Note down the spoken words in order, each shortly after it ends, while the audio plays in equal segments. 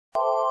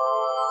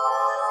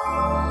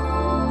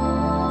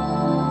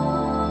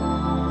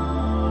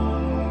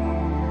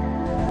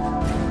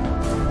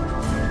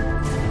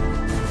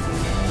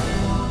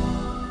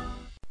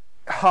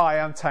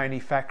Hi, I'm Tony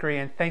Fackery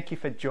and thank you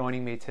for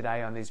joining me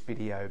today on this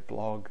video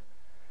blog.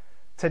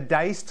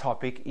 Today's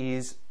topic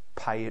is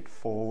pay it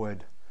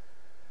forward.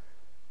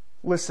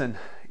 Listen,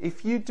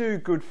 if you do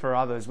good for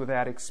others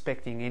without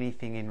expecting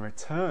anything in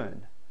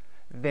return,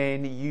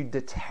 then you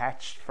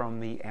detach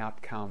from the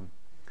outcome.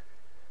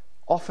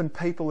 Often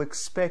people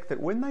expect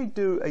that when they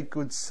do a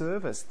good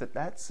service,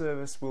 that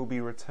service will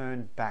be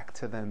returned back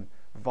to them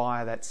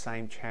via that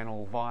same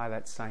channel, via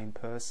that same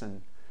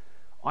person.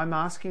 I'm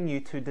asking you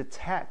to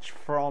detach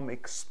from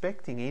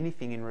expecting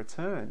anything in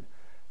return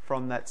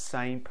from that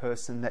same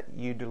person that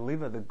you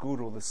deliver the good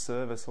or the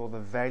service or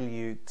the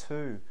value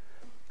to,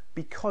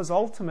 because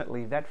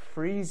ultimately that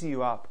frees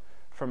you up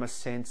from a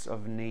sense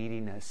of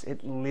neediness.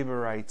 It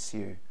liberates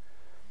you.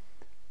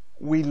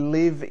 We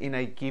live in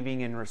a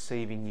giving and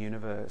receiving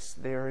universe.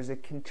 There is a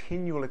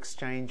continual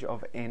exchange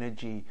of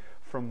energy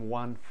from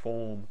one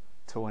form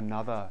to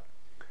another.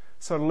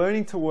 So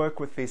learning to work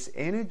with this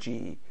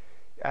energy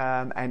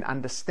and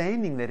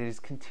understanding that it is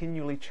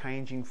continually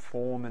changing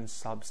form and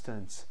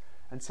substance.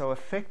 And so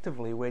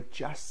effectively we're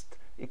just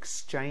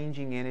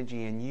exchanging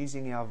energy and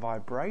using our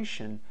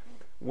vibration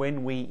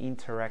when we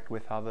interact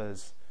with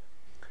others.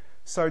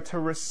 So to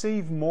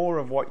receive more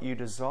of what you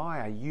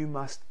desire, you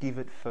must give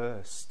it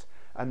first.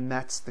 And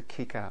that's the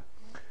kicker.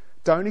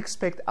 Don't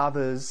expect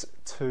others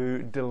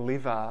to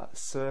deliver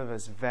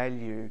service,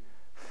 value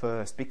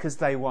first, because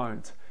they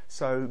won't.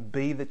 So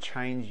be the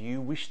change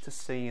you wish to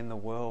see in the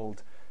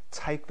world.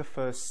 Take the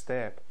first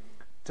step.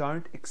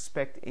 Don't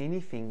expect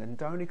anything and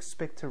don't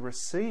expect to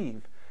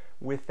receive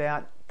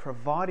without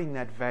providing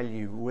that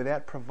value,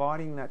 without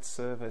providing that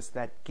service,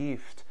 that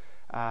gift,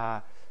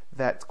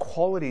 that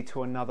quality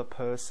to another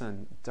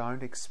person.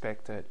 Don't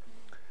expect it.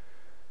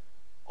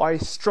 I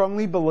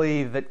strongly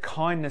believe that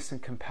kindness and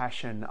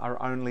compassion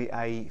are only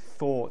a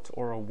thought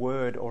or a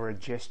word or a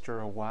gesture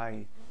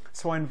away.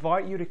 So I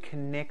invite you to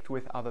connect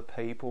with other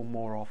people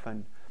more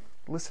often.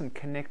 Listen,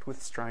 connect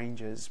with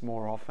strangers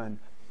more often.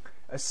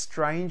 A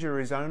stranger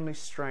is only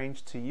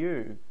strange to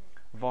you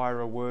via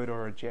a word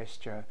or a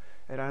gesture.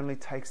 It only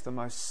takes the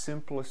most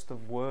simplest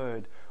of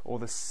word or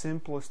the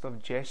simplest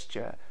of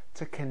gesture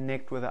to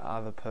connect with the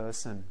other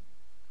person.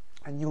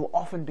 And you'll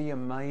often be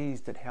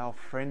amazed at how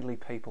friendly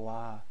people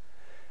are.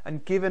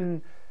 And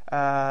given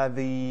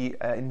the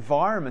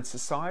environment,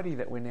 society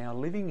that we're now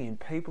living in,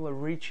 people are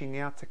reaching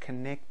out to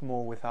connect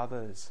more with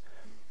others.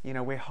 You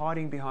know, we're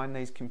hiding behind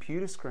these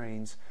computer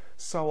screens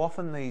so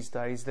often these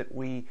days that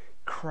we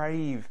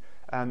crave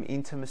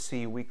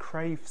intimacy, we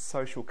crave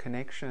social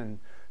connection.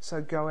 So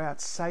go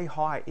out, say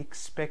hi,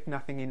 expect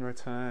nothing in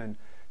return.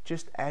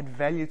 Just add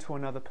value to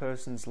another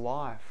person's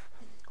life.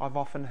 I've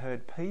often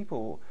heard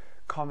people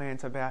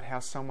comment about how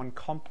someone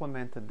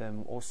complimented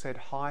them or said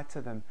hi to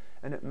them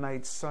and it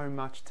made so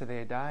much to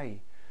their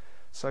day.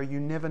 So you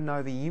never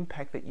know the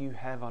impact that you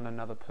have on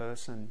another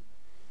person.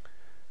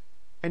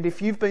 And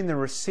if you've been the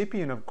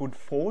recipient of good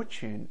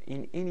fortune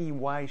in any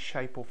way,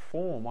 shape or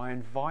form, I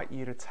invite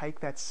you to take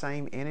that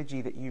same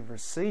energy that you've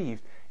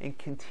received and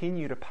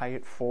continue to pay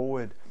it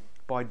forward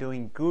by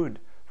doing good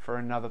for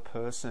another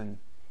person.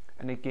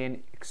 And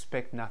again,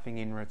 expect nothing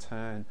in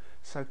return.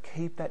 So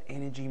keep that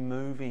energy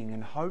moving,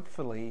 and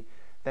hopefully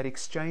that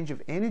exchange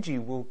of energy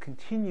will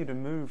continue to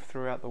move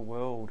throughout the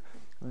world.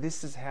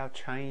 This is how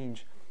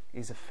change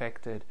is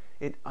affected.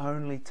 It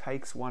only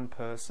takes one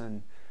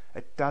person.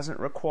 It doesn't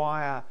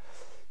require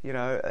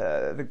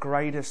the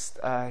greatest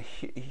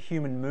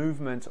human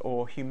movement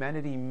or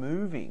humanity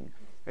moving.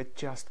 It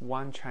just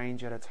one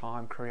change at a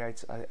time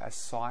creates a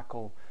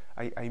cycle,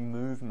 a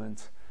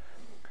movement.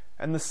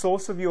 And the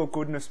source of your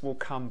goodness will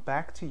come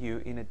back to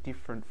you in a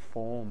different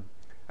form.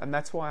 And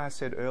that's why I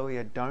said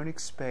earlier, don't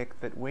expect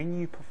that when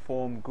you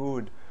perform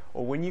good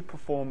or when you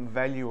perform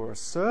value or a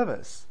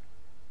service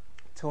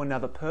to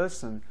another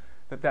person,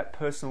 that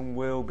person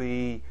will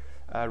be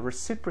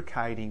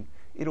reciprocating.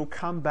 It'll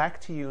come back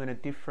to you in a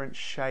different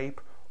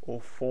shape or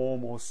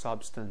form or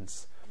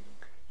substance.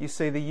 You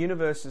see, the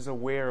universe is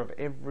aware of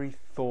every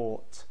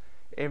thought,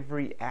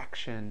 every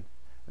action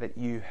that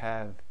you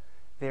have.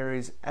 There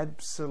is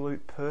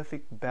absolute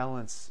perfect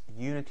balance,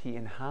 unity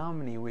and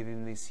harmony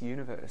within this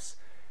universe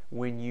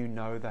when you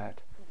know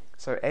that.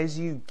 So as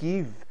you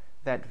give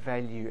that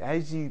value,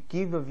 as you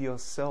give of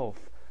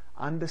yourself,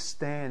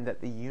 understand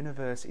that the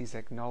universe is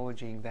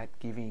acknowledging that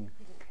giving.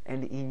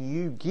 And in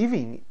you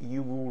giving,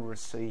 you will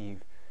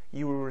receive.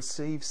 You will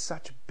receive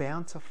such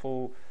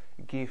bountiful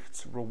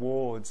gifts,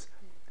 rewards,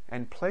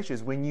 and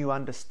pleasures when you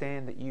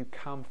understand that you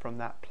come from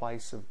that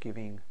place of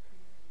giving.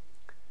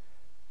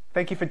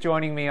 Thank you for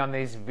joining me on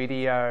this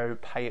video,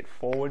 Pay It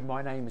Forward.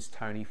 My name is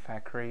Tony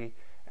Fackery,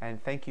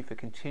 and thank you for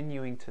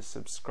continuing to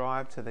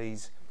subscribe to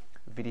these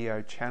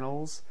video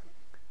channels,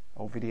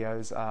 or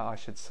videos, I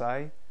should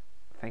say.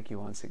 Thank you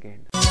once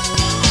again.